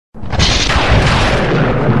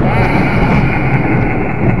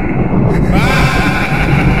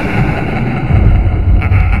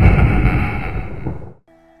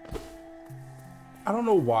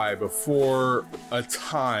why, but for a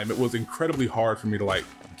time, it was incredibly hard for me to, like,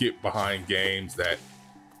 get behind games that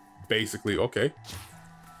basically, okay.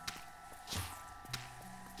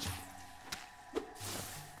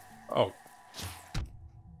 Oh.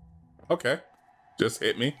 Okay. Just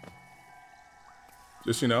hit me.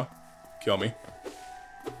 Just, you know, kill me.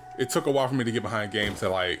 It took a while for me to get behind games that,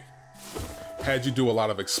 like, had you do a lot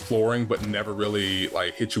of exploring, but never really,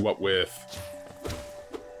 like, hit you up with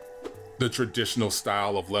the traditional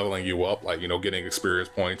style of leveling you up, like, you know, getting experience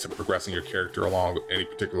points and progressing your character along any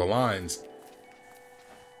particular lines.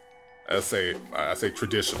 I say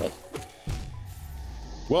traditional.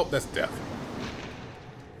 Well, that's death.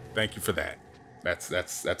 Thank you for that.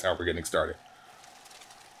 That's how we're getting started.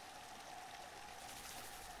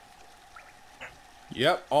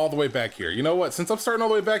 Yep, all the way back here. You know what? Since I'm starting all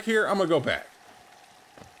the way back here, I'm gonna go back.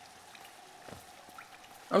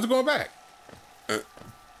 I'm just going back.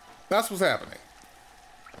 That's what's happening.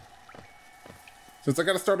 Since I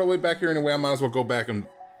gotta start all the way back here anyway, I might as well go back and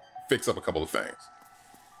fix up a couple of things.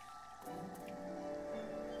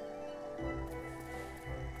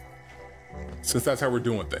 Since that's how we're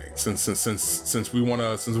doing things. Since we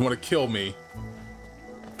wanna kill me.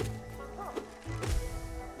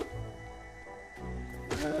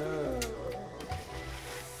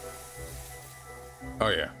 Oh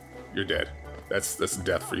yeah, you're dead. That's a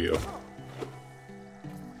death for you.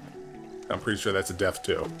 I'm pretty sure that's a death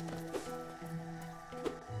too.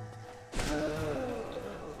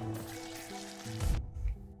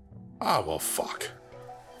 Ah, well, fuck.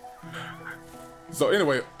 So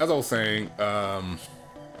anyway, as I was saying,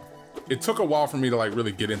 it took a while for me to, like,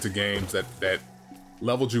 really get into games that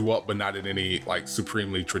leveled you up, but not in any, like,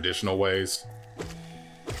 supremely traditional ways.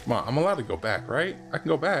 Come on, I'm allowed to go back, right? I can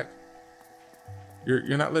go back.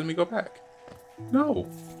 You're not letting me go back. No.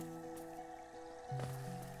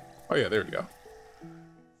 Oh yeah, there we go.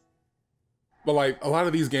 But, like, a lot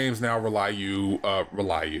of these games now rely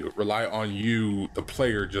on you, the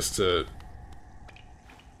player, just to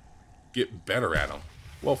get better at them.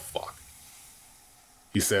 Well, fuck.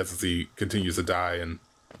 He says as he continues to die in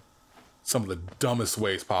some of the dumbest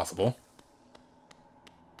ways possible.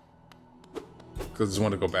 Because I just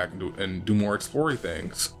want to go back and do more exploring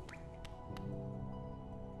things.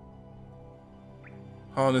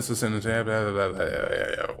 Hollowness is in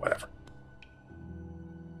the whatever.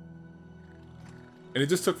 And it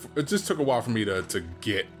just took a while for me to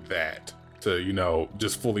get that, to, you know,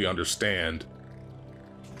 just fully understand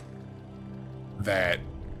that,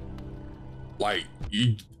 like,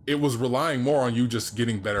 it was relying more on you just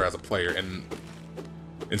getting better as a player, and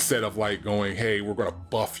instead of, like, going, hey, we're gonna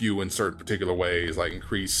buff you in certain particular ways, like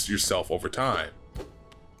increase yourself over time.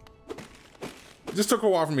 It just took a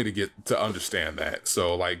while for me to understand that.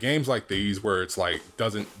 So, like, games like these where it's like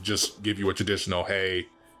doesn't just give you a traditional, hey,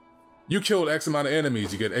 you killed X amount of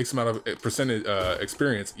enemies, you get X amount of percentage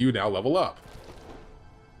experience, you now level up.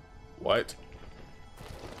 What?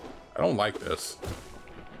 I don't like this.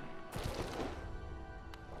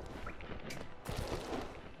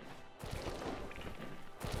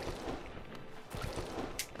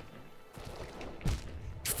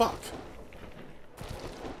 Fuck.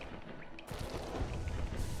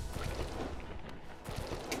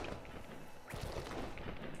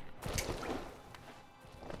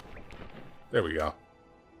 There we go.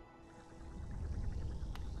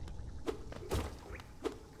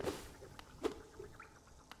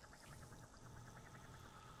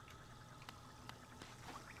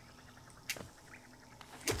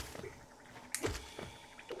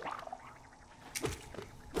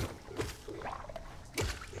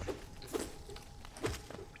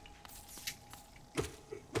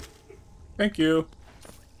 Thank you.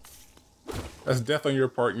 That's death on your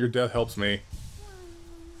part, and your death helps me.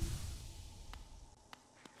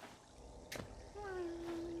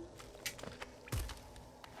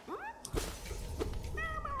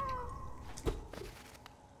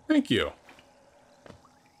 Thank you.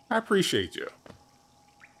 I appreciate you.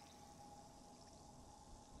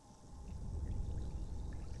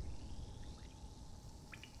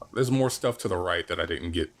 There's more stuff to the right that I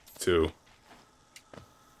didn't get to.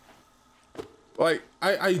 Like,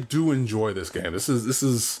 I do enjoy this game. This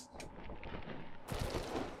is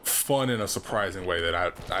fun in a surprising way that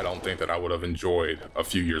I don't think that I would have enjoyed a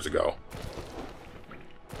few years ago.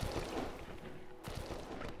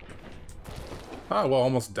 Ah, well,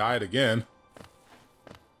 almost died again.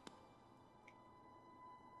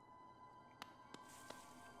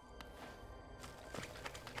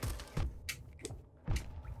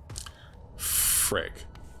 Frick.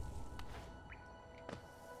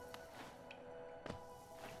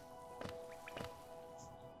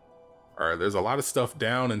 far. There's a lot of stuff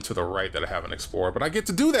down and to the right that I haven't explored, but I get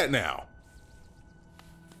to do that now.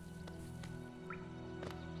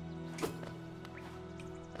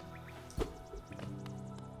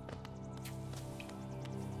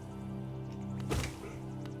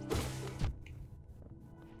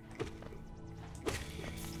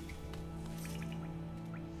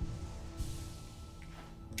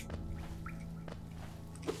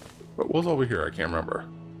 What was over here? I can't remember.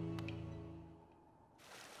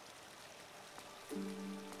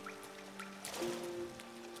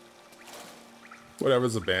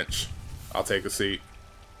 Whatever's a bench. I'll take a seat.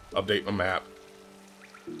 Update my map.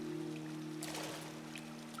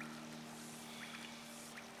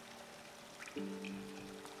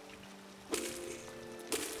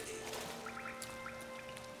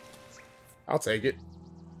 I'll take it.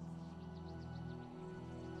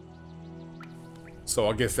 So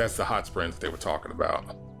I guess that's the hot springs they were talking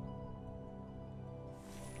about.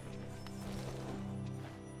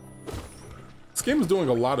 This game is doing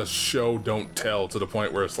a lot of show, don't tell, to the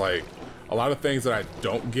point where it's like a lot of things that I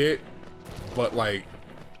don't get, but like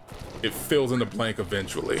it fills in the blank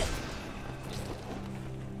eventually.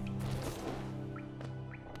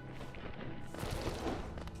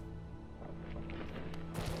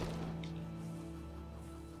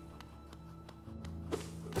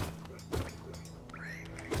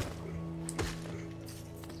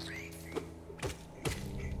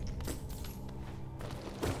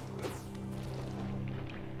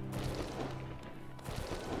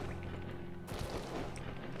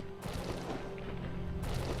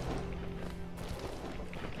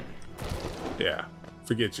 Yeah,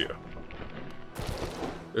 forget you.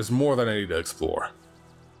 There's more that I need to explore.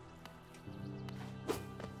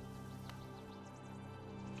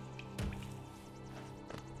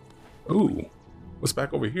 Ooh, what's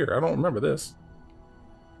back over here? I don't remember this.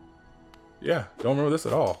 Yeah, don't remember this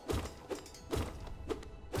at all.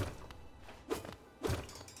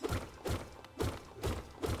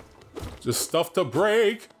 Just stuff to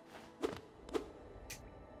break.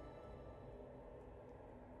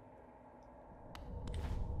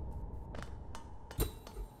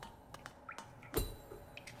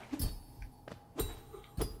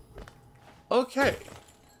 Okay.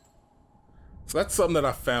 So that's something that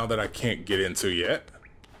I found that I can't get into yet.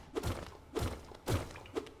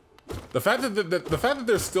 The fact that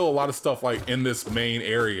there's still a lot of stuff like in this main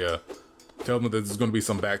area tells me that there's going to be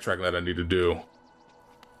some backtracking that I need to do.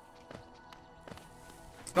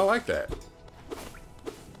 I like that.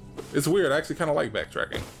 It's weird. I actually kind of like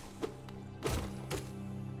backtracking.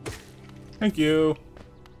 Thank you.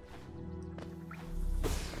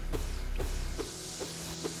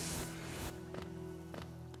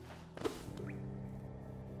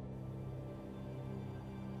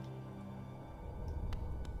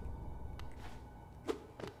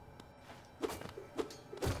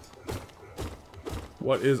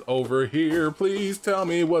 What is over here? Please tell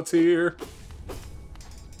me what's here.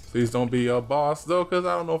 Please don't be a boss, though, because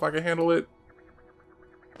I don't know if I can handle it.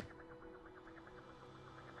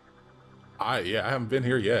 Yeah, I haven't been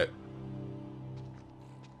here yet.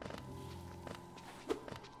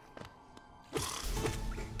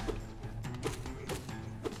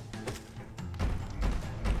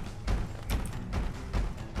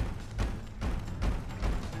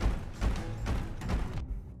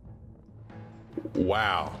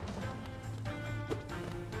 Wow.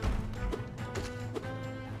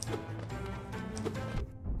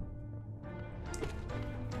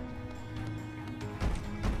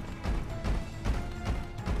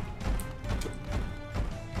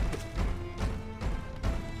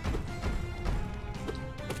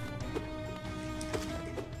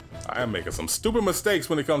 I am making some stupid mistakes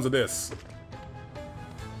when it comes to this.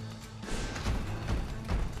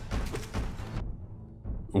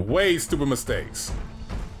 Way stupid mistakes.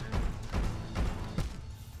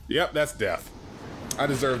 Yep, that's death. I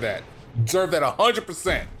deserve that. Deserve that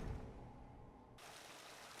 100%.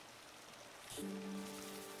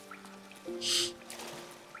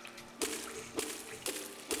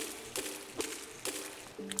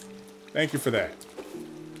 Thank you for that.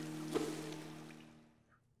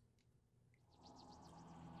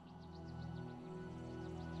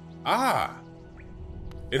 Ah.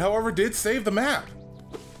 It, however, did save the map.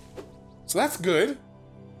 So that's good.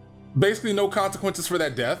 Basically no consequences for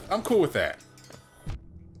that death. I'm cool with that.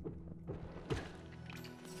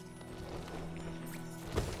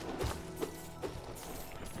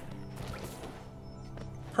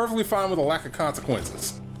 Perfectly fine with a lack of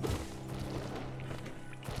consequences.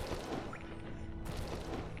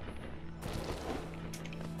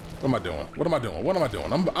 What am I doing? What am I doing? What am I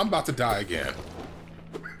doing? I'm about to die again.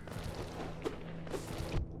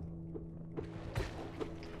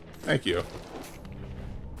 Thank you.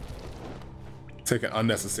 Taking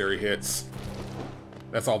unnecessary hits.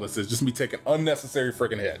 That's all this is. Just me taking unnecessary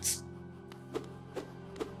freaking hits.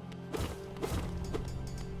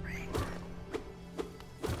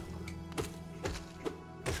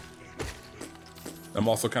 I'm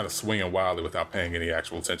also kind of swinging wildly without paying any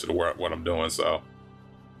actual attention to what I'm doing, so...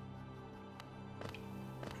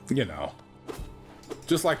 You know.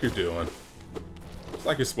 Just like you're doing. Just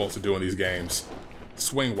like you're supposed to do in these games.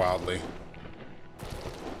 Swing wildly.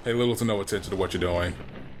 Pay little to no attention to what you're doing.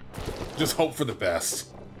 Just hope for the best.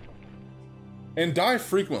 And die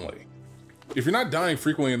frequently. If you're not dying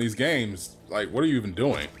frequently in these games, like, what are you even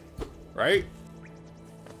doing? Right?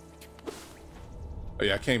 Oh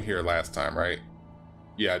yeah, I came here last time, right?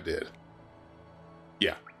 Yeah, I did.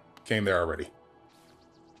 Yeah, came there already.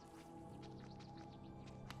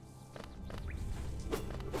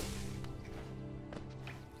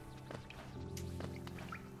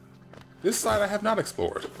 This side I have not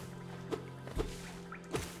explored.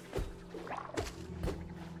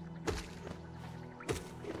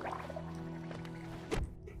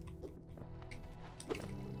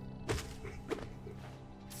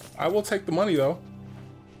 I will take the money though.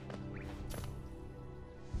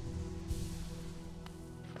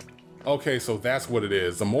 Okay, so that's what it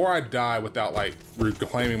is. The more I die without like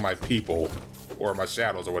reclaiming my people or my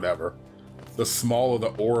shadows or whatever, the smaller the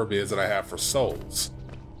orb is that I have for souls.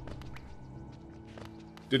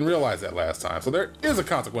 Didn't realize that last time, so there is a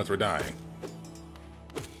consequence for dying.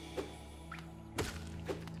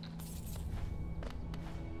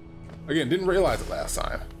 Again, didn't realize it last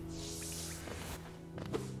time.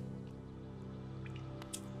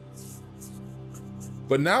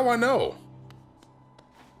 But now I know.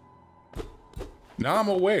 Now I'm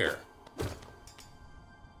aware.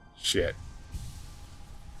 Shit.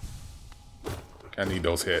 I need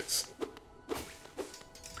those hits.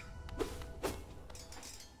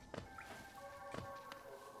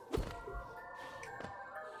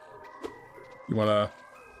 You wanna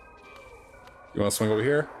swing over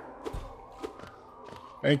here?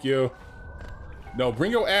 Thank you. No, bring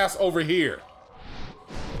your ass over here.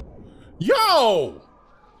 Yo!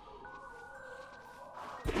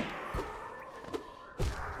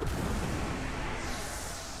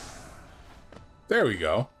 There we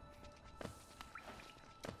go.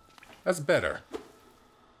 That's better.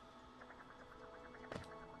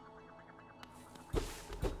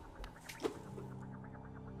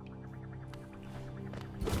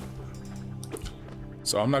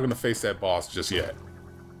 So I'm not going to face that boss just yet.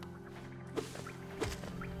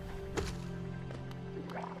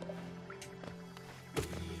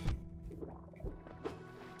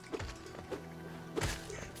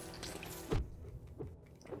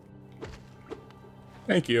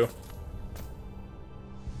 Thank you.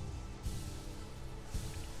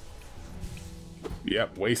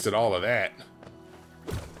 Yep, wasted all of that.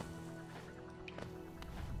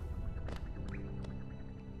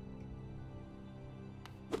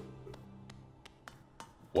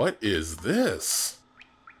 What is this?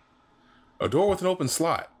 A door with an open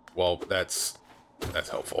slot. Well, that's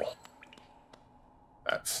helpful.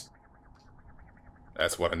 That's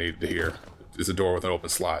what I needed to hear. It's a door with an open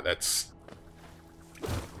slot. That's...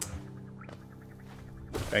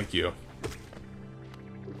 Thank you.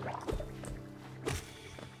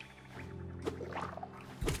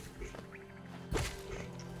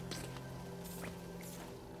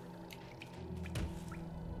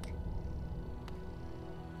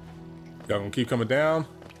 Y'all gonna keep coming down?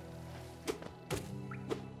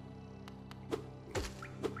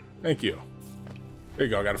 Thank you. There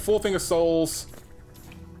you go. I got a full thing of souls.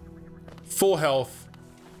 Full health.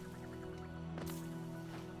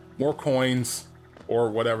 More coins. Or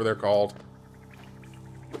whatever they're called.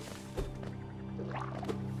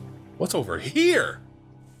 What's over here?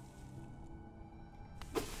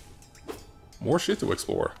 More shit to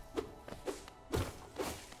explore.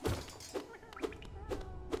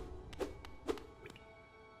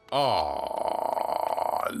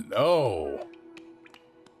 Oh no.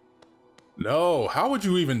 No, how would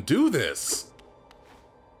you even do this?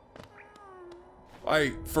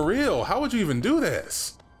 Like, for real, how would you even do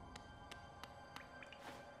this?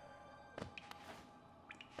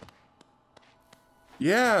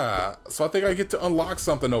 Yeah, so I think I get to unlock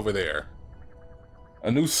something over there. A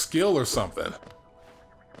new skill or something.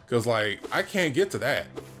 Because, like, I can't get to that.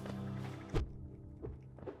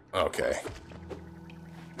 Okay.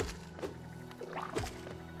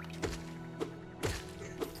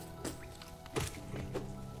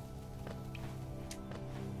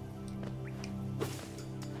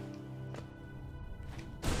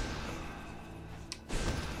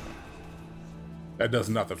 That does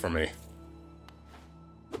nothing for me.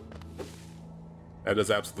 That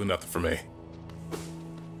does absolutely nothing for me.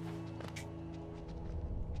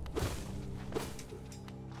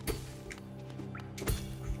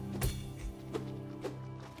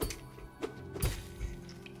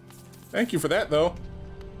 Thank you for that, though.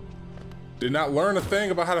 Did not learn a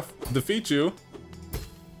thing about how to defeat you.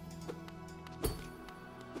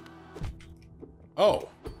 Oh,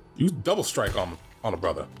 you double strike on a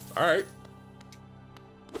brother. All right.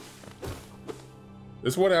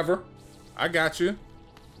 It's whatever. I got you.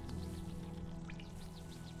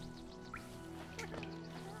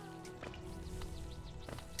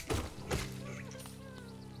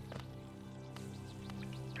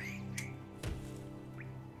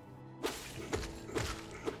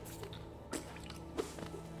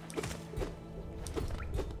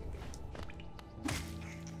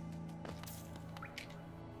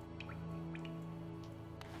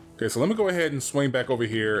 Okay, so let me go ahead and swing back over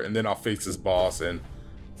here, and then I'll face this boss, and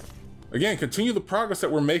again, continue the progress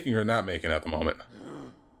that we're making or not making at the moment.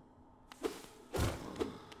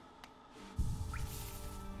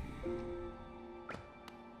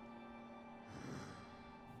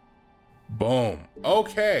 Boom.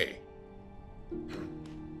 Okay.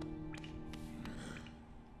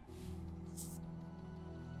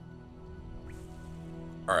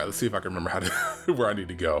 All right, let's see if I can remember how to where I need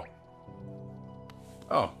to go.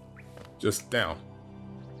 Oh. Just down.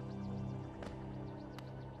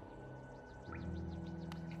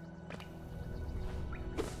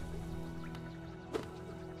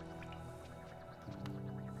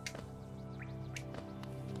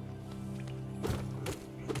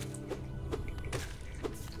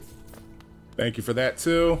 Thank you for that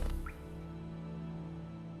too.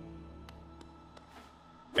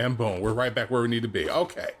 And boom, we're right back where we need to be.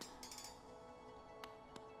 Okay.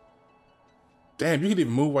 Damn, you can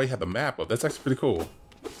even move while you have the map up. That's actually pretty cool.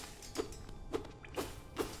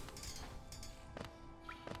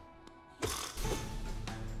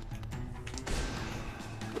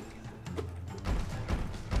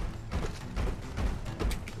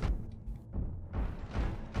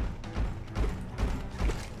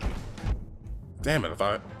 Damn it, I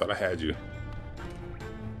thought I had you.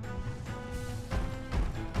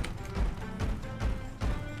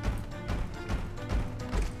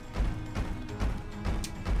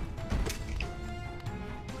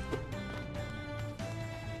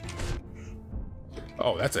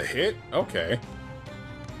 Oh, that's a hit? Okay.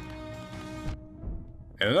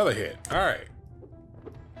 And another hit. All right.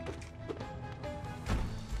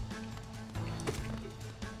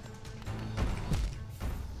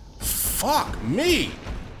 Fuck me!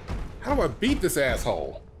 How do I beat this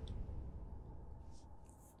asshole?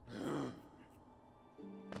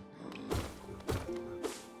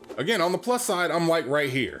 Again, on the plus side, I'm like right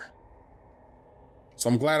here. So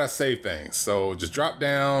I'm glad I saved things. So just drop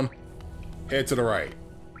down, head to the right.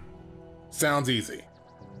 Sounds easy.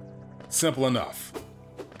 Simple enough.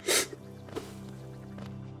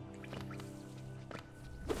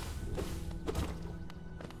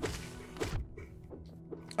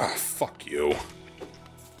 Ah, fuck you.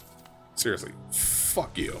 Seriously,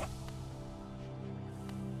 fuck you.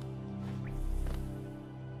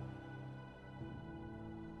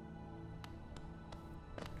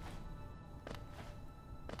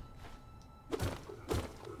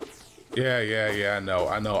 Yeah, I know.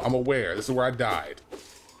 I'm aware. This is where I died.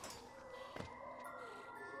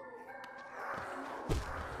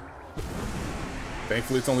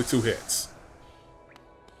 Thankfully, it's only 2 hits.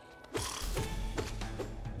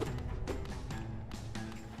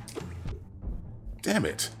 Damn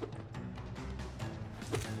it.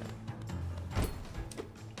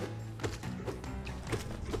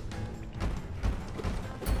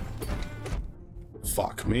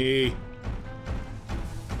 Fuck me.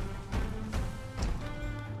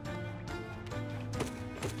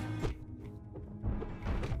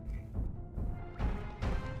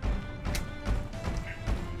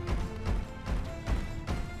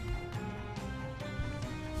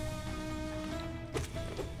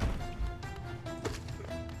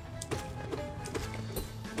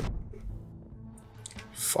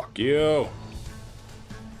 Fuck you.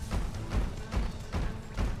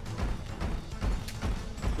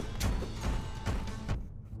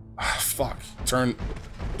 Ah, fuck. Turn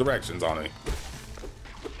directions on me.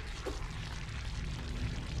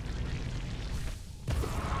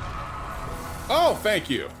 Oh, thank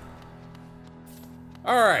you.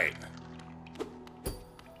 All right.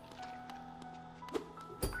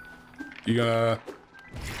 You gonna...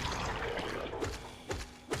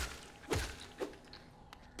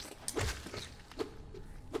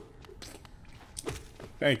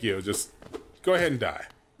 Thank you. Just Go ahead and die.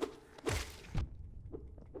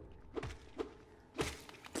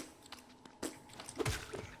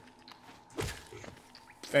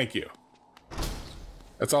 Thank you.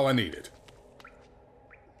 That's all I needed.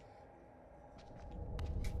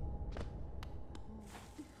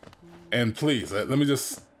 And please, let me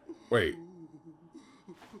just... Wait.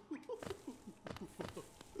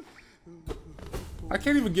 I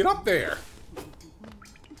can't even get up there.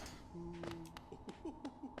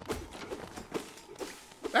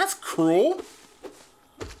 That's cruel.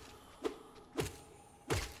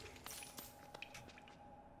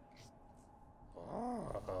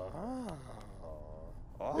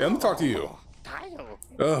 Yeah, let me talk to you.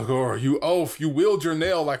 Oh, Gore, you oaf. You wield your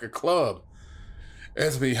nail like a club.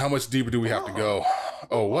 Esme, how much deeper do we have to go?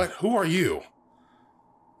 Oh, what? Who are you?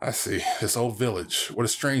 I see. This old village. What a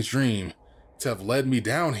strange dream to have led me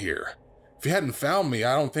down here. If you hadn't found me,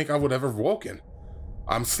 I don't think I would have ever woken.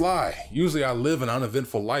 I'm Sly. Usually I live an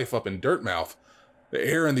uneventful life up in Dirtmouth. The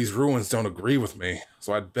air in these ruins don't agree with me,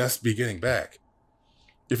 so I'd best be getting back.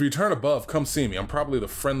 If you return above, come see me. I'm probably the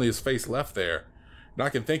friendliest face left there, and I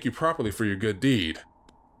can thank you properly for your good deed.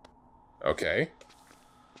 Okay.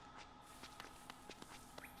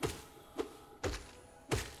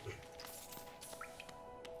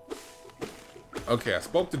 Okay, I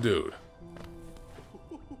spoke to dude.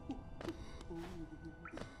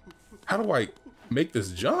 How do I make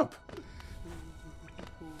this jump?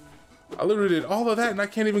 I literally did all of that and I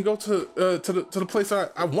can't even go to the place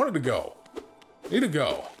I wanted to go. Need to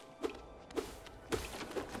go.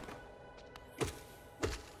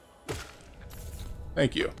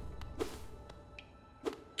 Thank you.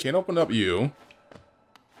 Can't open up you.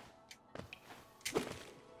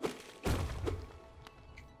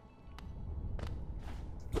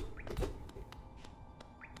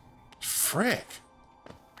 Frick.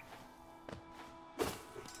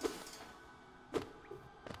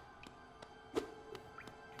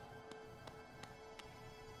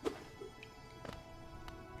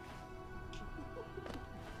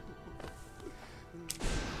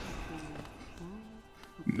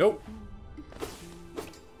 Nope.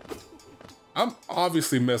 I'm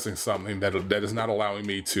obviously missing something that is not allowing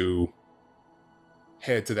me to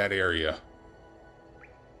head to that area.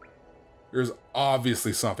 There's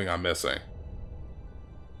obviously something I'm missing.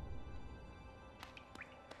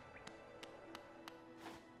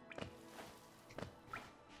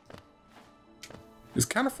 It's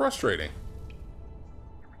kind of frustrating.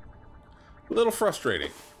 A little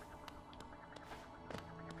frustrating.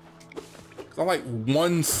 I'm like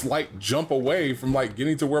one slight jump away from like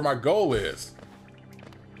getting to where my goal is.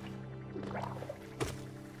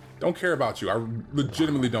 Don't care about you. I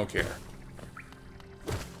legitimately don't care.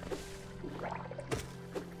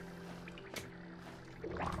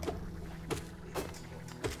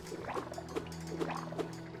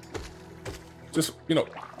 Just, you know,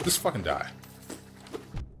 just fucking die.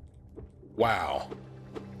 Wow.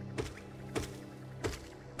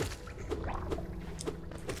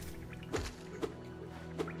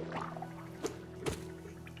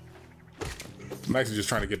 I'm actually just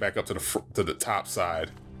trying to get back up to the top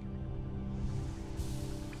side.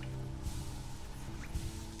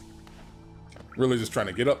 Really just trying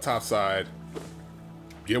to get up top side,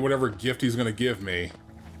 get whatever gift he's gonna give me,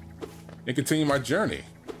 and continue my journey.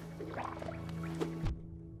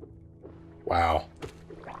 Wow.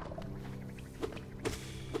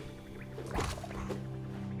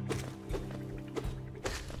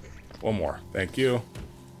 One more. Thank you.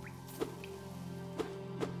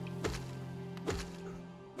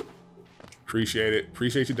 Appreciate it.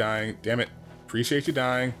 Appreciate you dying. Damn it. Appreciate you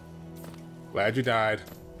dying. Glad you died.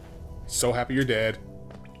 So happy you're dead.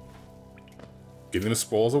 Getting the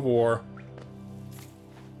spoils of war.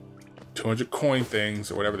 200 coin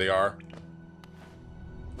things, or whatever they are.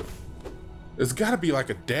 There's gotta be like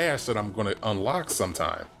a dash that I'm gonna unlock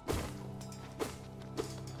sometime.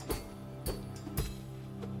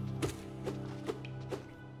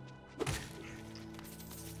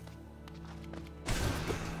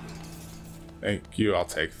 Thank you, I'll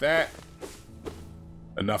take that.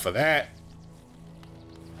 Enough of that.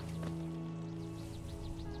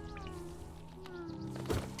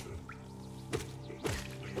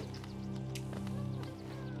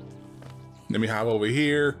 Let me hop over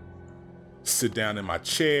here. Sit down in my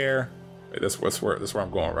chair. Wait, that's where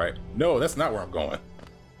I'm going, right? No, that's not where I'm going.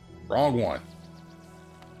 Wrong one.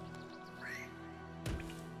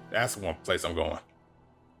 That's the one place I'm going.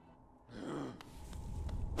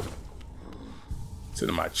 Sit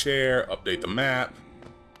in my chair, update the map.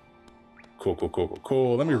 Cool, cool, cool, cool,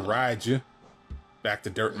 cool. Let me ride you back to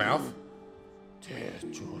Dirtmouth.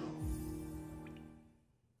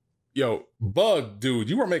 Yo, Bug, dude,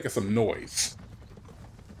 you were making some noise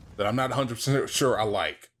that I'm not 100% sure I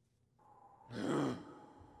like.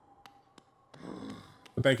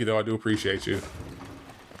 But thank you, though. I do appreciate you.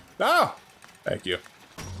 Ah! Thank you.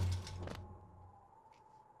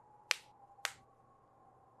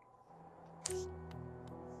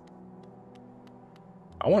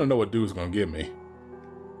 I want to know what dude's going to give me.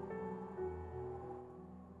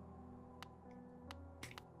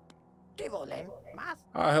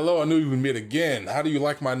 Hello, I knew you would meet again. How do you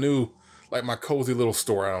like my my cozy little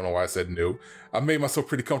store? I don't know why I said new. I've made myself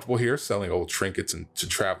pretty comfortable here, selling old trinkets to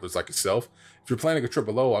travelers like yourself. If you're planning a trip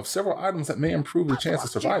below, I have several items that may improve your chance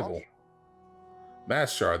of survival.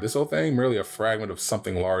 Mass shard. This old thing, merely a fragment of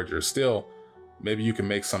something larger. Still, maybe you can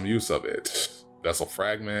make some use of it. Vessel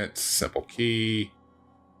fragment, simple key.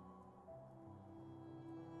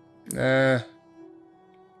 Try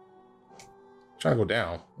to go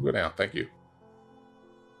down. Go down, thank you.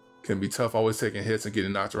 Can be tough always taking hits and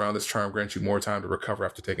getting knocked around. This charm grants you more time to recover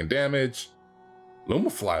after taking damage.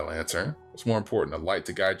 Lumafly lantern. What's more important, a light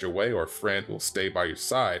to guide your way or a friend who will stay by your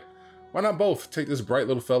side? Why not both? Take this bright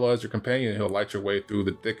little fellow as your companion. He'll light your way through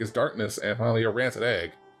the thickest darkness. And finally, a rancid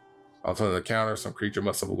egg. On top of the counter, some creature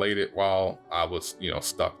must have laid it while I was,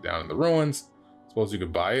 stuck down in the ruins. Suppose you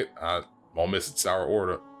could buy it. I won't miss its sour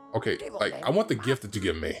order. Okay, I want the gift that you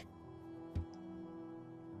give me.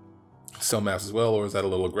 Sell mass as well, or is that a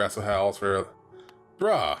little aggressive house for...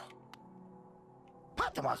 Bruh.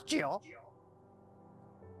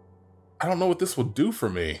 I don't know what this will do for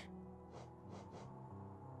me.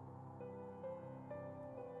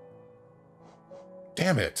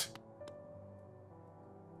 Damn it.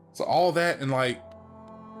 So all that and Alright,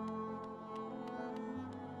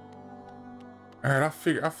 I'll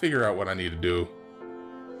figure out what I need to do.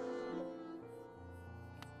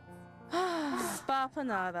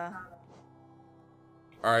 Spapanada.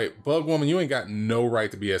 Alright, Bug Woman, you ain't got no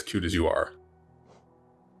right to be as cute as you are.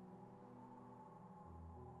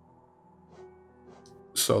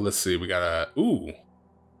 So let's see, we got a... Ooh.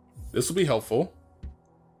 This will be helpful.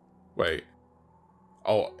 Wait.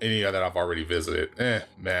 Oh, any that I've already visited.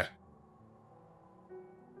 Meh.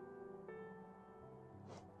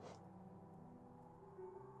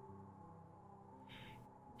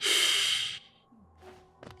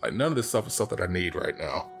 None of this stuff is stuff that I need right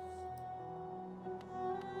now.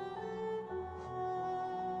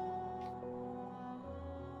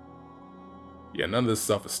 Yeah, none of this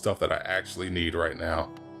stuff is stuff that I actually need right now.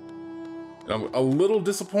 And I'm a little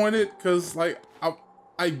disappointed because,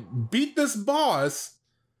 I beat this boss,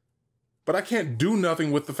 but I can't do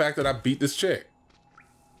nothing with the fact that I beat this chick.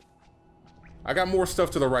 I got more stuff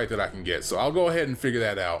to the right that I can get, so I'll go ahead and figure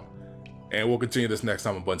that out. And we'll continue this next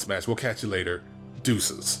time on Button Smash. We'll catch you later.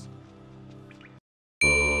 Deuces.